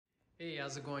Hey,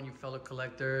 how's it going, you fellow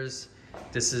collectors?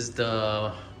 This is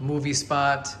the movie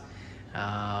spot.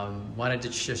 Wanted to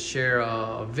just share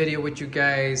a video with you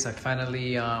guys. I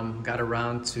finally got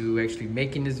around to actually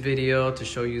making this video to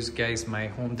show you guys my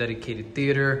home dedicated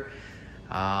theater.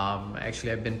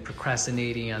 Actually, I've been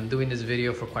procrastinating on doing this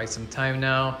video for quite some time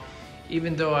now.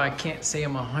 Even though I can't say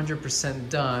I'm 100%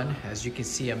 done. As you can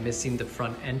see, I'm missing the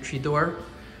front entry door.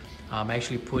 I'm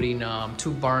actually putting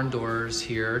two barn doors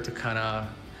here to kind of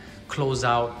close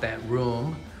out that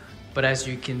room, but as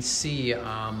you can see,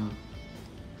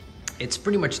 it's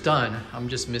pretty much done. I'm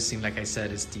just missing, like I said,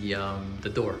 is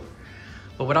the door.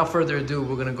 But without further ado,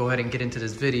 we're gonna go ahead and get into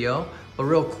this video. But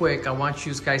real quick, I want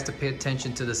you guys to pay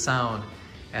attention to the sound.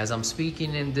 As I'm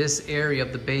speaking in this area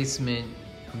of the basement,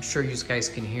 I'm sure you guys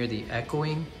can hear the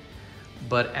echoing.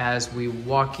 But as we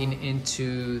walking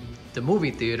into the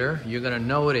movie theater, you're gonna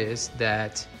notice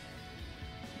that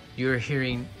you're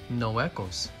hearing no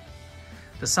echoes.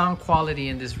 The sound quality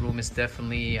in this room is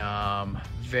definitely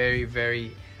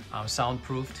very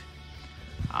soundproofed.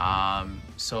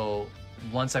 So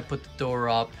once I put the door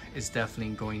up, it's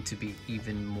definitely going to be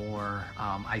even more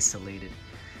isolated.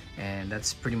 And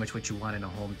that's pretty much what you want in a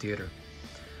home theater.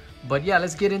 But yeah,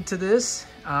 let's get into this.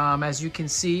 As you can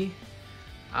see,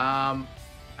 I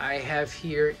have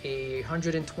here a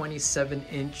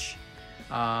 127-inch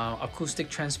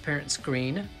acoustic transparent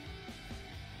screen.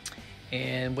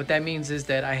 And what that means is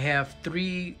that I have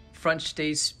three front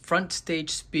stage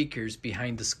speakers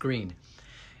behind the screen.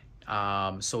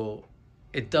 So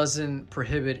it doesn't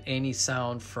prohibit any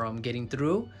sound from getting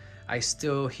through. I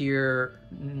still hear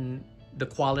the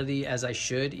quality as I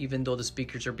should, even though the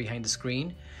speakers are behind the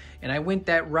screen. And I went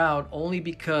that route only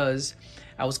because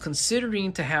I was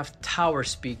considering to have tower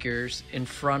speakers in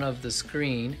front of the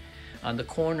screen on the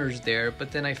corners there.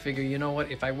 But then I figured, you know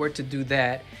what, if I were to do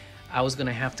that, I was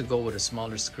gonna have to go with a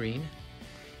smaller screen,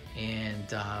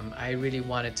 and I really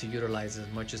wanted to utilize as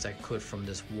much as I could from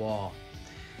this wall.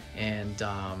 And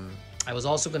I was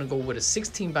also gonna go with a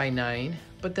 16:9,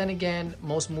 but then again,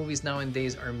 most movies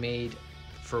nowadays are made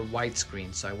for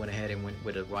widescreen, so I went ahead and went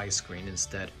with a widescreen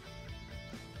instead.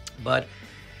 But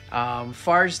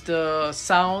far as the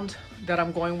sound that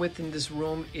I'm going with in this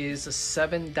room is a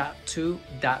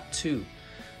 7.2.2.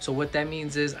 So what that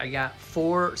means is I got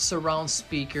 4 surround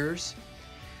speakers,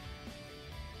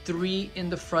 3 in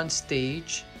the front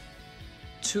stage,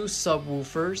 2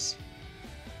 subwoofers,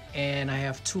 and I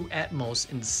have 2 Atmos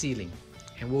in the ceiling.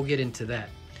 And we'll get into that.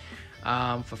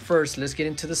 But first, let's get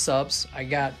into the subs. I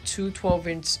got 2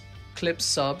 12-inch Klipsch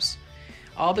subs.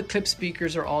 All the Klipsch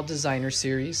speakers are all designer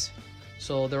series.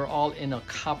 So they're all in a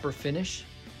copper finish.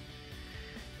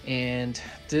 And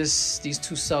these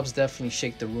 2 subs definitely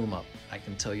shake the room up, I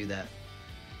can tell you that.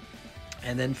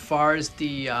 And then far as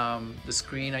the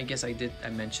screen, I guess I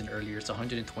mentioned earlier, it's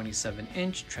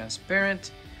 127-inch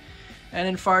transparent. And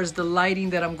then far as the lighting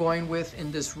that I'm going with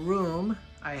in this room,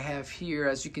 I have here,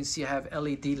 as you can see, I have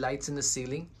LED lights in the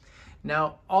ceiling.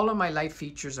 Now, all of my light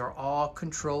features are all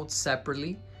controlled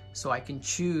separately, so I can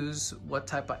choose what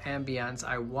type of ambience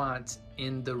I want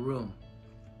in the room.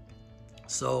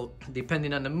 So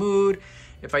depending on the mood,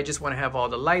 if I just want to have all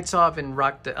the lights off and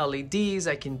rock the LEDs,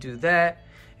 I can do that.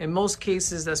 In most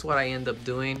cases, that's what I end up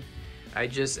doing. I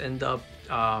just end up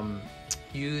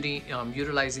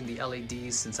utilizing the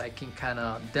LEDs, since I can kind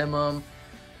of dim them,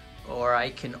 or I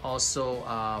can also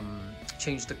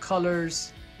change the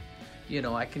colors. You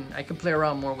know, I can play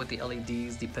around more with the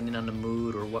LEDs depending on the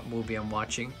mood or what movie I'm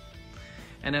watching.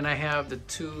 And then I have the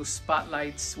 2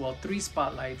 spotlights, well, 3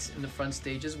 spotlights in the front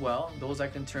stage as well. Those I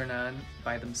can turn on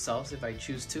by themselves if I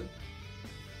choose to.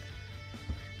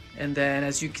 And then,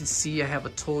 as you can see, I have a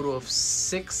total of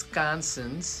 6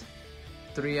 sconces,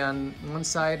 3 on one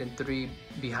side and 3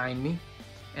 behind me.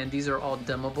 And these are all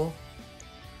dimmable.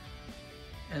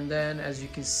 And then, as you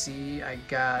can see, I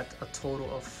got a total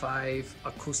of 5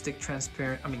 acoustic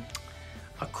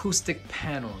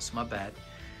panels, my bad.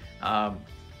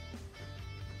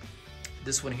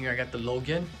 This one here, I got the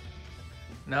Logan.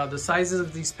 Now the sizes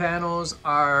of these panels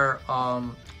are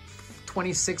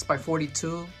 26 by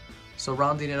 42. So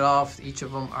rounding it off, each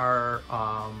of them are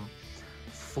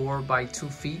 4 by 2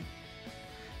 feet.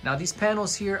 Now these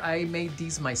panels here, I made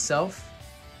these myself.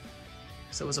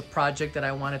 So it was a project that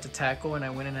I wanted to tackle, and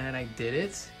I went in and I did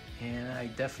it. And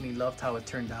I definitely loved how it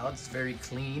turned out. It's very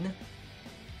clean.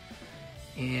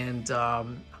 And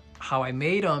how I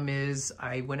made them is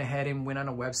I went ahead and went on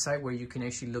a website where you can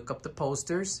actually look up the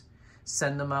posters,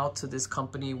 send them out to this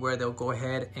company where they'll go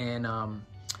ahead and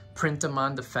print them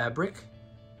on the fabric.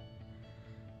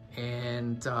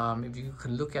 And if you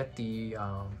can look at the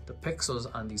pixels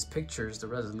on these pictures, the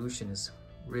resolution is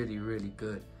really, really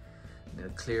good. The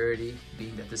clarity,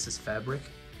 being that this is fabric,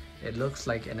 it looks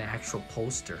like an actual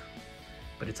poster,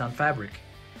 but it's on fabric.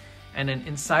 And then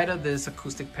inside of this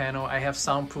acoustic panel, I have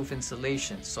soundproof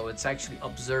insulation, so it's actually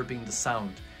absorbing the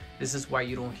sound. This is why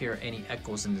you don't hear any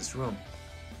echoes in this room.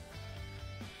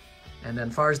 And then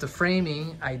as far as the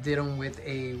framing, I did them with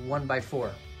a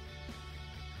 1x4.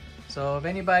 So if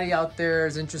anybody out there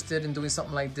is interested in doing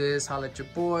something like this, holla at your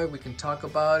boy, we can talk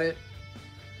about it.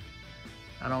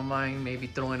 I don't mind maybe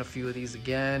throwing a few of these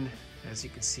again. As you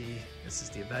can see, this is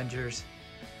the Avengers.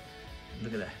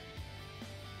 Look at that.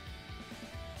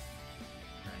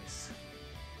 Nice.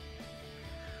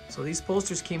 So these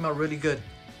posters came out really good,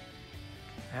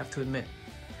 I have to admit.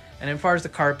 And as far as the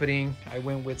carpeting, I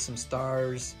went with some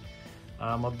stars.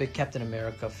 I'm a big Captain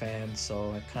America fan,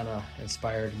 so it kind of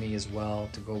inspired me as well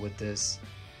to go with this.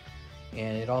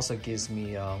 And it also gives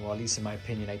me, well, at least in my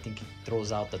opinion, I think it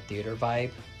throws out the theater vibe.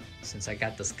 Since I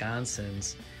got the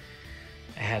sconces,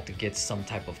 I had to get some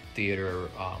type of theater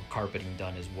carpeting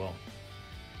done as well.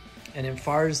 And as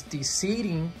far as the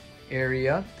seating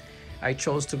area, I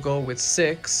chose to go with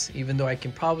 6, even though I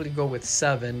can probably go with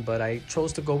 7, but I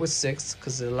chose to go with 6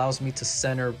 because it allows me to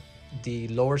center the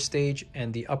lower stage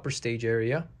and the upper stage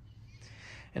area.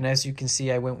 And as you can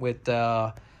see, I went with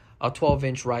a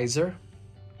 12-inch riser.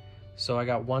 So I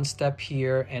got one step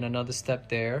here and another step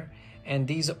there. And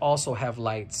these also have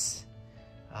lights.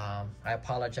 I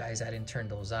apologize, I didn't turn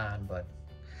those on, but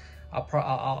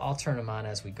I'll turn them on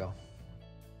as we go.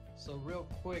 So real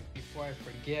quick, before I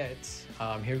forget,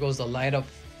 here goes the light up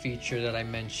feature that I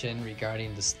mentioned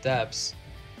regarding the steps.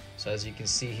 So as you can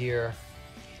see here,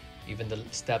 even the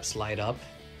steps light up.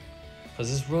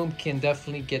 Because this room can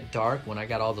definitely get dark when I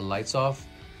got all the lights off.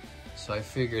 So I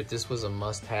figured this was a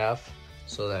must-have.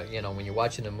 So that, you know, when you're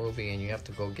watching a movie and you have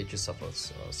to go get yourself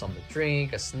something to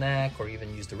drink, a snack, or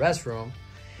even use the restroom,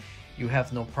 you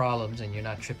have no problems and you're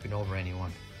not tripping over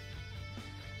anyone.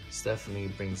 This definitely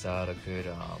brings out a good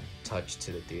touch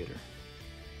to the theater.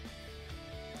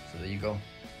 So there you go.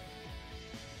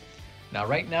 Now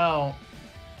right now,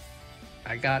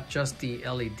 I got just the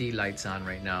LED lights on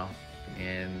right now,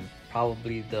 and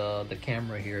probably the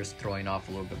camera here is throwing off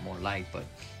a little bit more light, but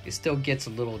it still gets a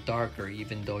little darker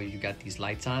even though you got these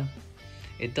lights on.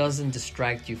 It doesn't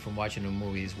distract you from watching a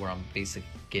movie is where I'm basically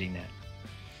getting at.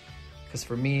 Because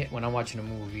for me, when I'm watching a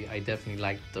movie, I definitely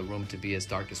like the room to be as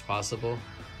dark as possible.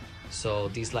 So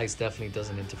these lights definitely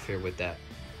doesn't interfere with that.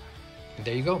 And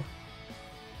there you go.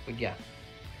 But yeah.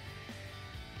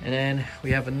 And then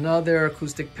we have another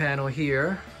acoustic panel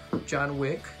here, John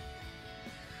Wick.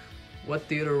 What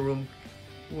theater room,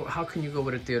 how can you go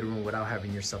with a theater room without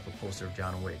having yourself a poster of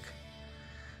John Wick,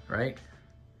 right?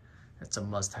 That's a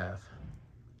must-have.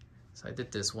 So I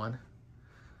did this one.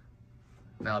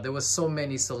 Now there was so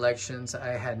many selections, I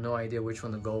had no idea which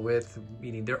one to go with,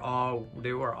 meaning they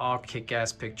were all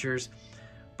kick-ass pictures.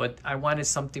 But I wanted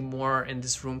something more in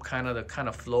this room, kind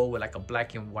of flow with like a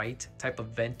black and white type of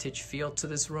vintage feel to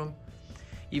this room.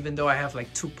 Even though I have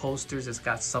like 2 posters, it's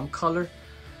got some color.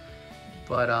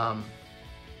 But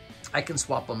I can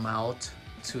swap them out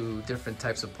to different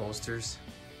types of posters.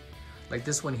 Like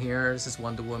this one here, this is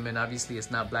Wonder Woman. Obviously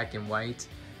it's not black and white,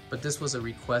 but this was a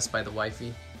request by the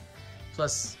wifey.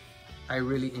 Plus, I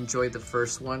really enjoyed the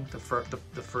first one, the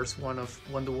first one of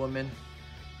Wonder Woman.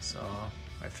 So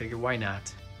I figured, why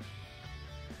not?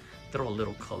 Throw a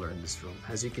little color in this room.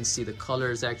 As you can see, the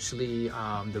color is actually,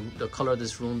 the color of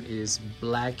this room is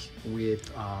black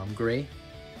with gray.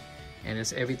 And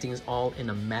everything is all in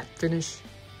a matte finish.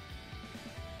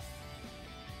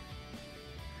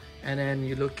 And then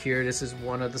you look here, this is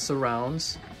one of the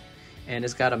surrounds, and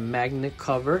it's got a magnet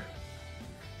cover,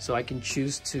 so I can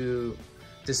choose to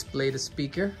display the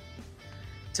speaker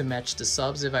to match the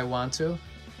subs if I want to,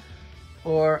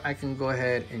 or I can go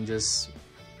ahead and just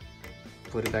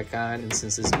put it back on, and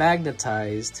since it's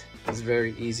magnetized, it's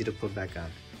very easy to put back on.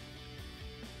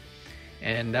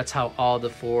 And that's how all the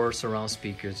 4 surround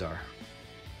speakers are.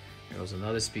 There goes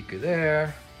another speaker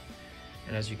there.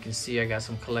 And as you can see, I got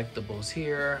some collectibles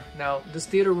here. Now, this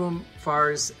theater room, as far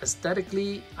as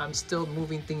aesthetically, I'm still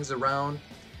moving things around,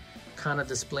 kind of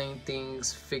displaying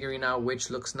things, figuring out which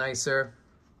looks nicer.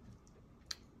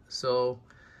 So,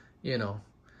 you know,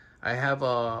 I have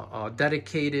a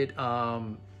dedicated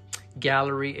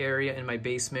gallery area in my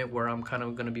basement where I'm kind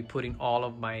of going to be putting all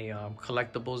of my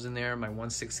collectibles in there, my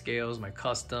 1/6 scales, my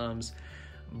customs,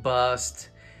 bust,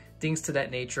 things to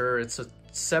that nature. It's a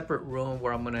separate room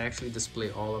where I'm going to actually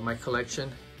display all of my collection,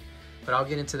 but I'll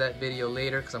get into that video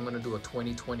later because I'm going to do a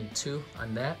 2022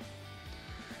 on that.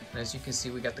 And as you can see,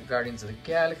 we got the Guardians of the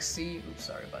Galaxy. Oops,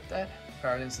 sorry about that.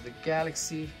 Guardians of the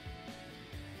Galaxy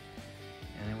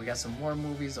we got some more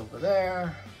movies over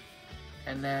there.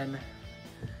 And then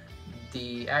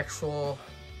the actual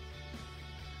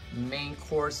main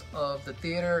course of the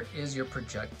theater is your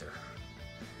projector.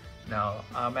 Now,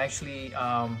 I'm actually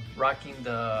rocking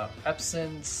the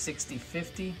Epson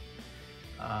 6050. It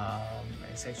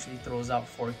actually throws out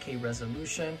 4K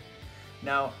resolution.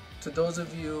 Now, to those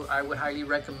of you, I would highly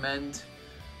recommend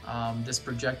this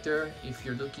projector. If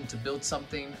you're looking to build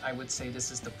something, I would say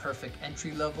this is the perfect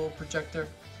entry-level projector.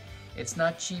 It's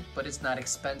not cheap, but it's not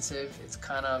expensive. It's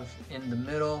kind of in the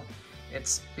middle.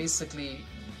 It's basically,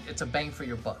 it's a bang for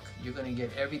your buck. You're gonna get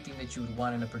everything that you would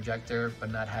want in a projector,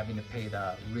 but not having to pay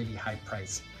the really high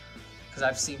price. Because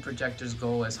I've seen projectors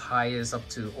go as high as up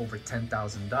to over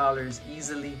 $10,000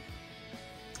 easily.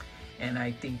 And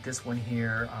I think this one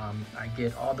here, I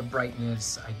get all the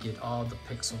brightness, I get all the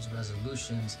pixels,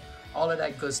 resolutions, all of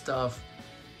that good stuff,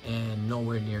 and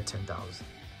nowhere near 10,000.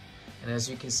 And as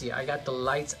you can see, I got the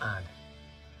lights on,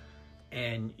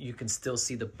 and you can still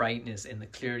see the brightness and the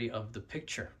clarity of the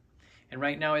picture. And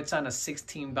right now it's on a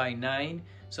 16:9.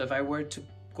 So if I were to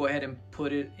go ahead and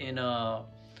put it in a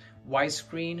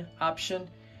widescreen option,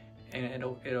 and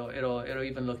it'll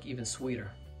even look even sweeter.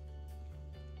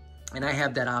 And I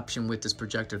have that option with this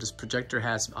projector. This projector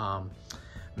has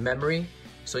memory,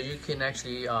 so you can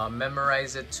actually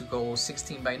memorize it to go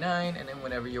 16:9, and then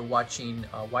whenever you're watching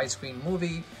a widescreen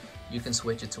movie, you can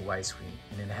switch it to widescreen,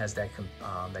 and then it has that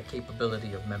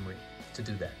capability of memory to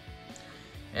do that.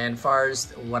 And as far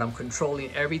as what I'm controlling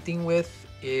everything with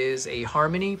is a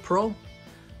Harmony Pro.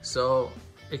 So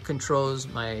it controls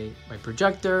my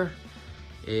projector,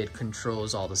 it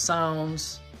controls all the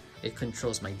sounds, it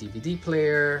controls my DVD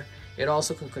player, it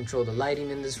also can control the lighting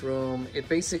in this room. It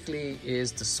basically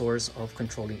is the source of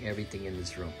controlling everything in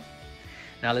this room.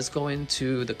 Now let's go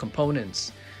into the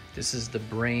components. This is the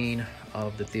brain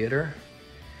of the theater.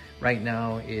 Right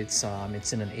now it's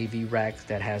in an AV rack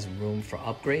that has room for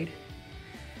upgrade.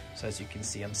 So as you can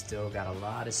see, I'm still got a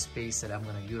lot of space that I'm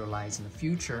gonna utilize in the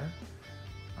future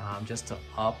just to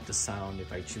up the sound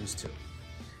if I choose to.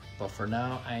 But for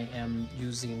now, I am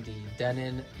using the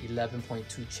Denon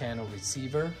 11.2 channel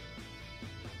receiver.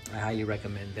 I highly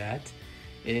recommend that.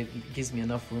 It gives me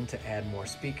enough room to add more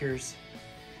speakers.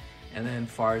 And then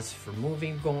far as for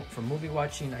movie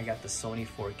watching, I got the Sony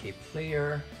 4K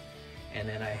player, and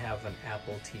then I have an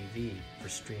Apple TV for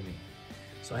streaming.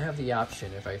 So I have the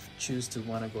option if I choose to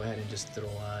want to go ahead and just throw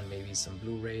on maybe some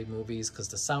Blu-ray movies, because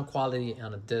the sound quality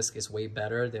on a disc is way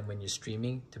better than when you're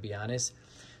streaming, to be honest.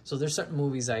 So there's certain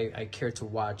movies I care to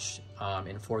watch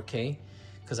in 4K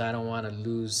because I don't want to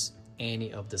lose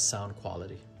any of the sound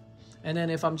quality. And then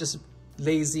if I'm just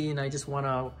lazy and I just want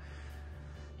to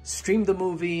stream the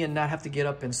movie and not have to get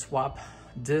up and swap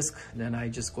disc, then I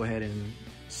just go ahead and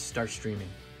start streaming.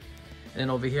 And then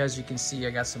over here, as you can see, I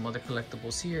got some other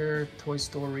collectibles here, Toy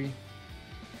Story.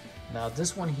 Now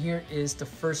this one here is the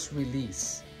first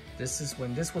release. This is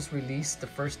when this was released the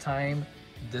first time.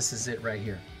 This is it right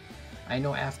here. I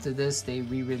know after this they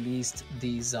re-released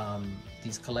these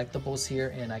collectibles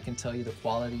here, and I can tell you the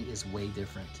quality is way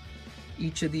different.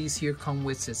 Each of these here come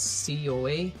with its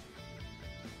COA.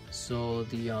 So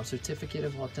the certificate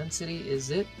of authenticity is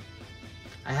it.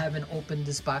 I haven't opened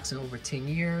this box in over 10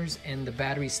 years, and the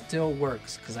battery still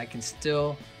works because I can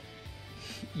still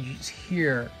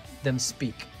hear them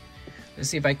speak. Let's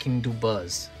see if I can do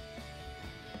Buzz.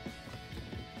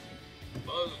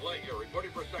 Buzz Lightyear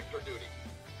reporting for sector duty.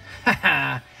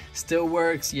 Haha, still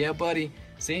works. Yeah, buddy.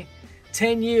 See,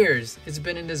 10 years it's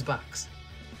been in this box,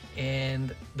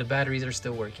 and the batteries are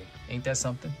still working. Ain't that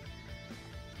something?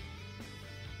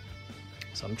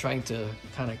 So I'm trying to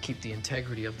kind of keep the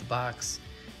integrity of the box.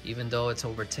 Even though it's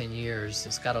over 10 years,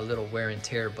 it's got a little wear and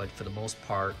tear, but for the most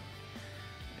part,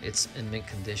 it's in mint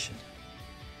condition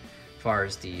as far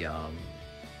as the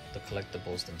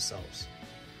collectibles themselves.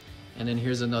 And then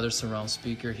here's another surround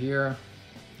speaker here.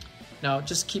 Now,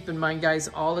 just keep in mind, guys,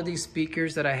 all of these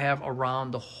speakers that I have around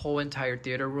the whole entire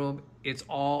theater room, it's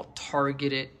all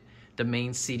targeted the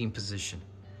main seating position.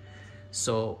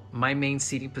 So my main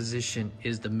seating position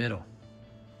is the middle.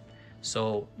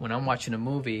 So when I'm watching a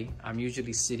movie, I'm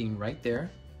usually sitting right there.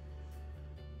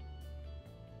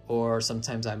 Or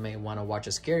sometimes I may want to watch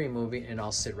a scary movie and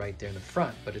I'll sit right there in the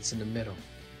front, but it's in the middle.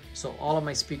 So all of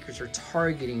my speakers are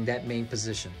targeting that main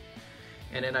position.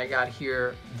 And then I got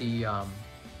here the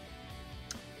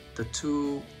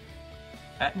two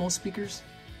Atmos speakers,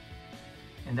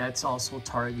 and that's also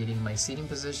targeting my seating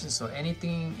position. So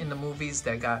anything in the movies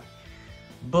that got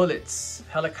bullets,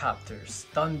 helicopters,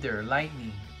 thunder,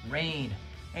 lightning, rain,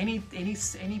 any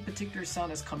particular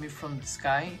sound that's coming from the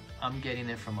sky, I'm getting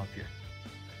it from up here.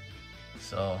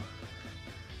 So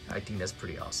I think that's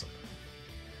pretty awesome.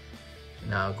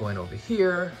 Now going over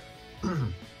here,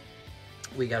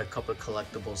 we got a couple of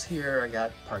collectibles here. I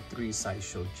got Part 3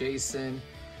 Sideshow Jason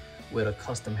with a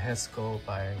custom head sculpt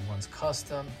by One's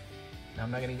Custom. Now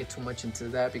I'm not gonna get too much into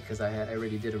that because I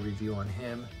already did a review on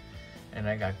him. And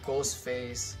I got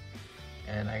Ghostface,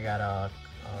 and I got a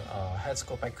head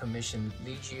sculpt I commissioned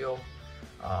Legio,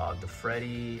 the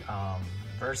Freddy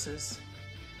versus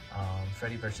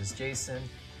Jason.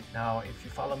 Now, if you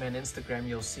follow me on Instagram,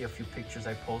 you'll see a few pictures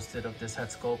I posted of this head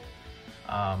sculpt.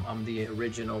 I'm the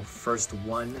original first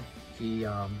one.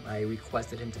 I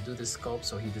requested him to do this sculpt,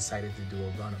 so he decided to do a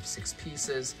run of 6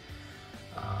 pieces.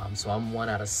 So I'm 1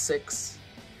 out of 6.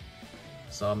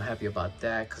 So I'm happy about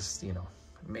that, because you know,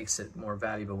 it makes it more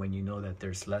valuable when you know that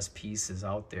there's less pieces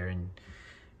out there,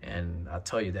 and I'll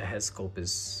tell you, the head sculpt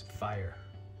is fire.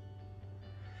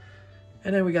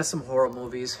 And then we got some horror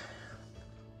movies.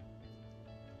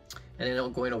 And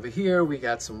then going over here, we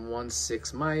got some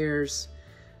 1/6 Myers.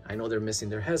 I know they're missing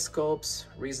their head sculpts.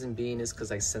 Reason being is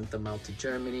because I sent them out to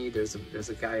Germany. There's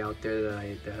a guy out there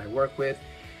that I work with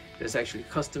that's actually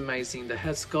customizing the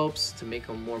head sculpts to make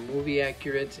them more movie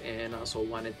accurate, and also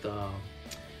wanted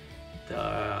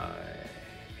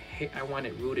I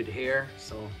wanted rooted hair,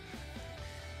 so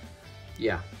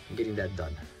yeah, I'm getting that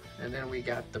done. And then we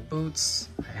got the boots.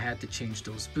 I had to change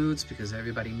those boots because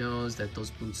everybody knows that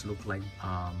those boots look like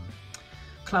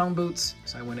clown boots.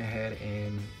 So I went ahead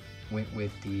and went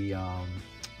with the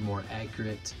more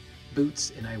accurate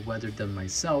boots, and I weathered them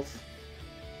myself.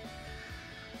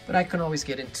 But I can always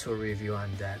get into a review on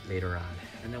that later on.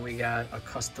 And then we got a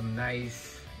custom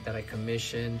knife that I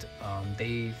commissioned,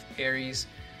 Dave Aries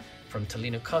from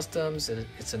Toledo Customs.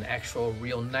 It's an actual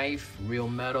real knife, real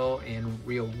metal, and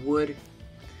real wood.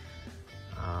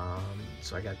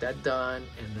 So I got that done.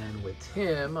 And then with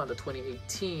him on the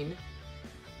 2018,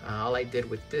 all I did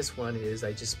with this one is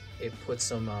it put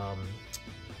some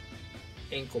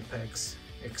ankle pegs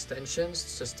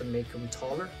extensions just to make them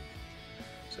taller.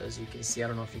 So as you can see, I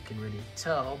don't know if you can really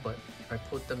tell, but if I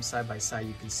put them side by side,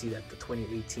 you can see that the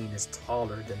 2018 is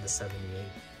taller than the 78.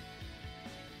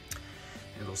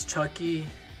 Here goes Chucky.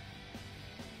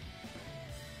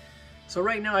 So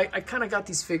right now, I kind of got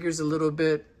these figures a little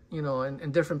bit, you know,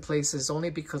 in different places, only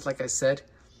because, like I said,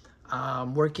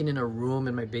 I'm working in a room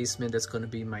in my basement that's going to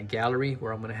be my gallery,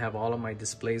 where I'm going to have all of my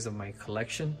displays of my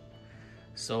collection.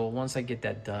 So once I get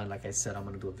that done, like I said, I'm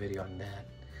going to do a video on that.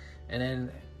 And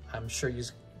then I'm sure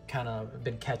you've kind of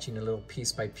been catching a little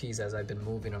piece by piece as I've been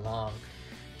moving along.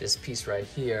 This piece right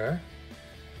here,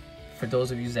 for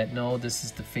those of you that know, this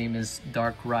is the famous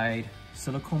Dark Ride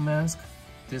silicone mask.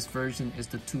 This version is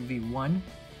the 2V1,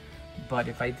 but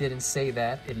if I didn't say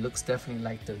that, it looks definitely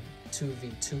like the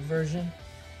 2V2 version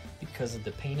because of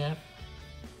the paint app.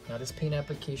 Now this paint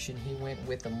application, he went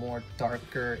with a more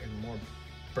darker and more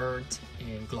burnt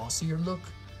and glossier look,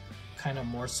 kind of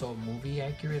more so movie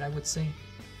accurate, I would say.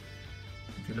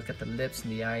 If you look at the lips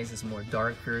and the eyes, it's more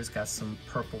darker. It's got some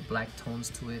purple black tones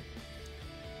to it,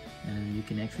 and then you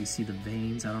can actually see the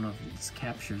veins. I don't know if this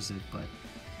captures it, but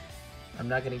I'm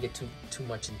not gonna get too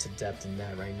much into depth in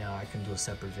that right now. I can do a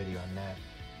separate video on that.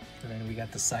 And then we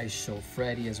got the Sideshow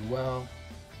Freddy as well.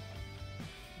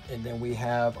 And then we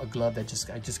have a glove that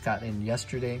I just got in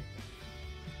yesterday.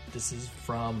 This is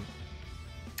from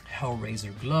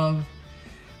Hellraiser Glove.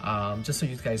 Just so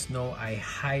you guys know, I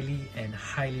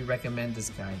highly recommend this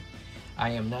guy. I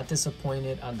am not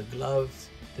disappointed on the gloves.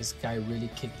 This guy really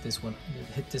hit this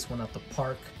one out the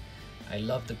park. I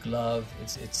love the glove.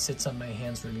 It sits on my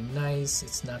hands really nice.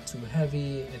 It's not too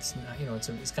heavy. It's not, you know,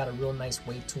 it's got a real nice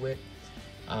weight to it.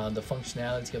 The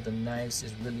functionality of the knives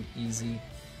is really easy.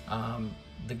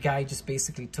 The guy just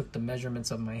basically took the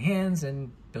measurements of my hands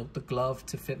and built the glove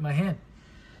to fit my hand.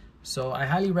 So I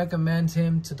highly recommend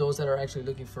him to those that are actually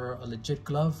looking for a legit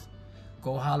glove.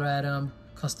 Go holler at him.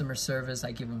 Customer service,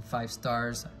 I give him 5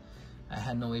 stars. I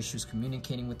had no issues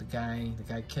communicating with the guy. The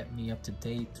guy kept me up to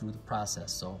date through the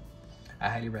process. So I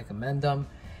highly recommend him.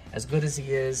 As good as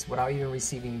he is, without even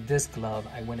receiving this glove,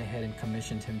 I went ahead and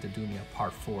commissioned him to do me a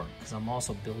Part 4, because I'm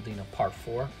also building a Part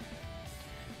 4.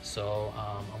 So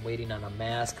I'm waiting on a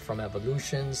mask from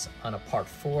Evolutions on a Part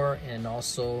 4, and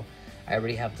also I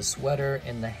already have the sweater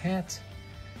and the hat.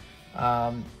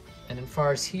 And as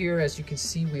far as here, as you can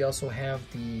see, we also have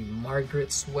the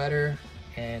Margaret sweater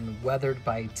and weathered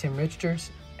by Tim Richards,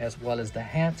 as well as the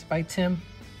hat by Tim.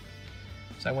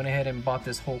 So I went ahead and bought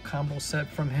this whole combo set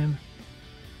from him.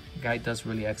 The guy does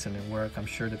really excellent work. I'm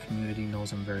sure the community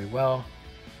knows him very well.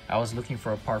 I was looking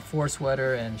for a Part 4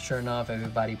 sweater, and sure enough,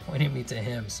 everybody pointed me to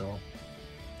him. So,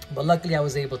 but luckily I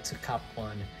was able to cop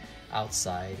one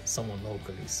outside, someone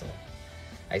locally. So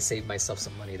I saved myself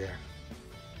some money there.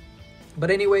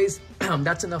 But anyways,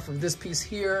 that's enough of this piece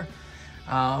here.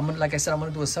 Like I said, I'm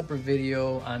gonna do a separate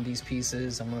video on these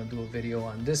pieces. I'm gonna do a video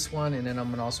on this one, and then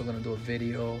I'm also gonna do a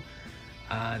video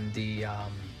on the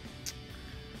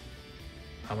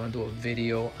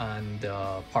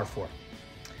part 4.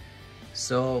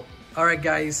 So, all right,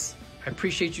 guys, I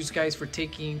appreciate you guys for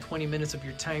taking 20 minutes of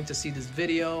your time to see this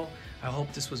video. I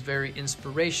hope this was very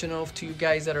inspirational to you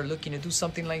guys that are looking to do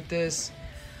something like this.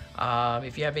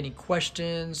 If you have any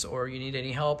questions or you need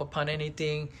any help upon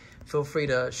anything, feel free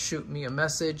to shoot me a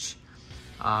message.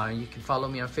 You can follow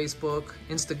me on Facebook,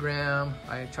 Instagram.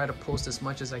 I try to post as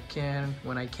much as I can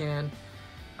when I can.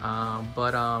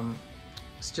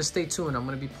 Just stay tuned. I'm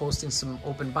going to be posting some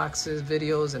open boxes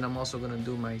videos, and I'm also going to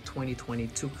do my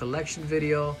 2022 collection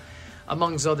video,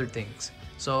 amongst other things.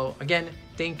 So again,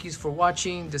 thank you for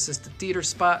watching. This is the Theater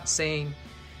Spot saying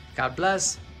God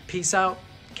bless, peace out,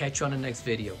 catch you on the next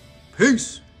video.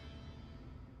 Peace.